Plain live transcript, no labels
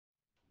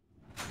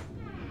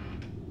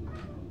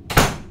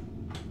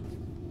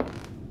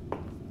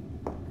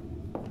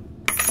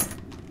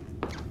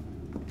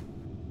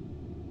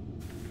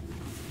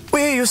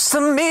We used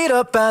to meet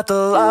up at the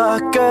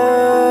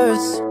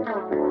lockers.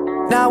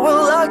 Now we're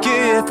lucky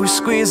if we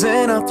squeeze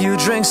in a few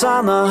drinks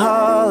on the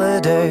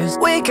holidays.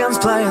 Weekends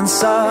playing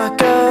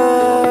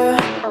soccer.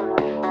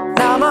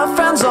 Now my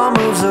friends all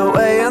moved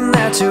away and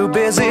they're too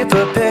busy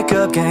for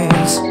pickup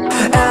games.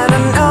 And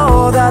I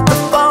know that the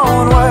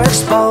phone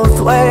works both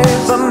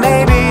ways, but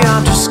maybe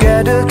I'm too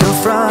scared to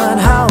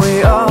confront how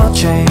we all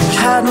changed.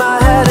 Had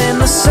my head in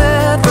the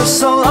sand for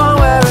so long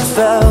where it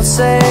felt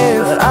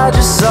safe, but I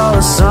just saw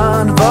the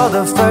sun for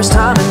the first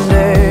time in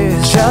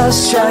days.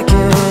 Just checking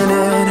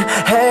in,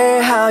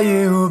 hey, how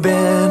you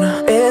been?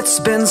 It's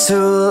been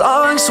too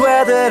long,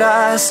 swear that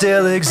I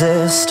still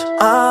exist.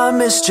 I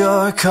missed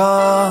your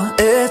call,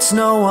 it's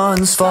no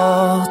one's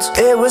fault.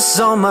 It was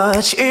so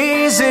much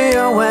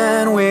easier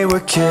when we were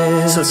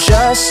kids. So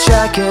just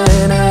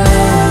checking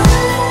in.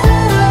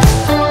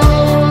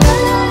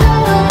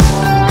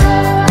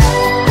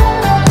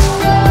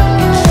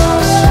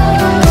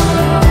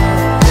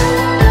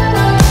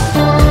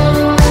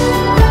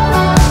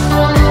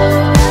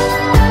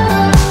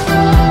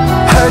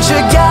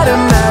 You're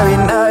getting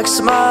married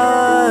next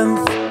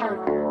month.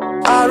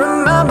 I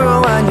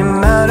remember when you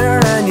met her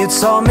and you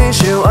told me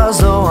she was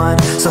the one.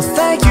 So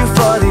thank you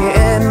for the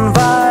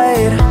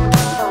invite,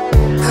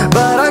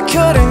 but I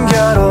couldn't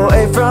get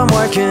away from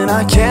work and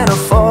I can't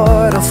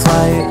afford a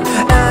flight.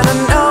 And I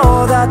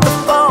know that the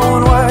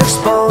phone works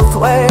both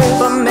ways,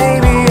 but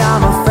maybe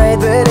I'm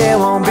afraid that it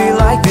won't be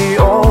like the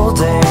old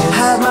days.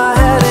 Had my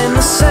head in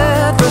the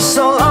sand for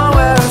so long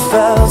where it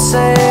felt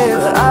safe,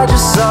 but I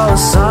just saw the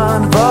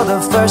sun for the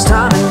first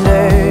time in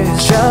days.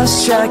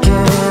 Just checking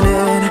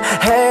in,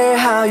 hey,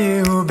 how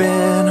you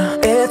been?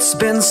 It's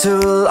been too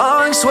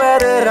long, swear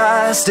that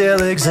I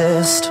still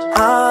exist.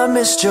 I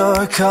missed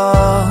your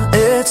call,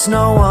 it's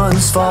no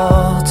one's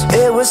fault.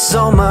 It was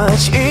so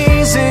much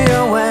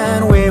easier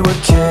when we were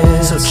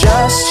kids. So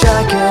just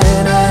checking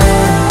in.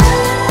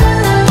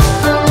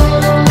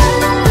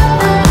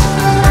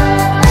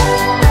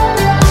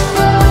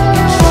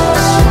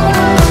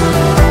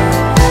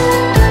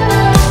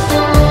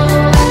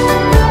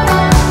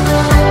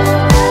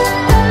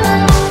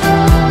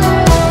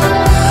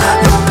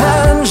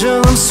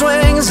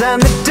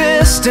 And the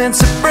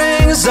distance it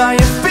brings, are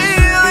you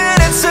feeling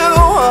it too,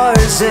 or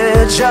is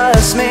it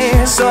just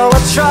me? So I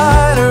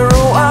try to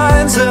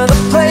rewind to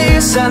the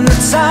place and the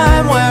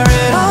time where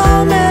it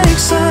all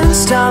makes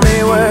sense. Tell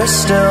me we're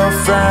still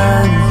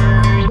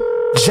friends.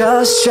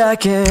 Just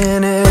checking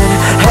in,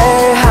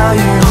 hey, how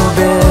you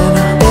been?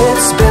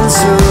 It's been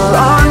too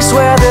long,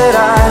 swear that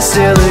I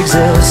still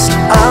exist.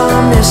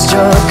 I missed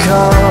your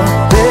call,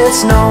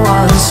 it's no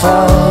one's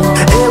fault.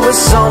 It was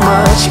so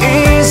much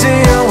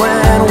easier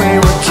when we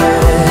were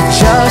kids.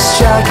 Just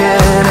checking in.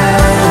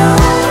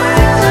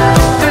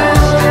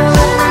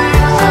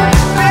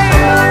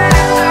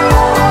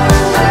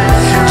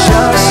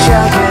 Just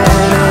checking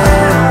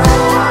in.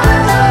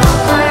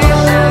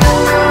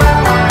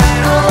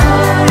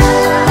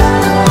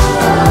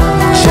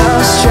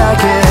 Just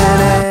checking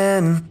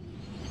in.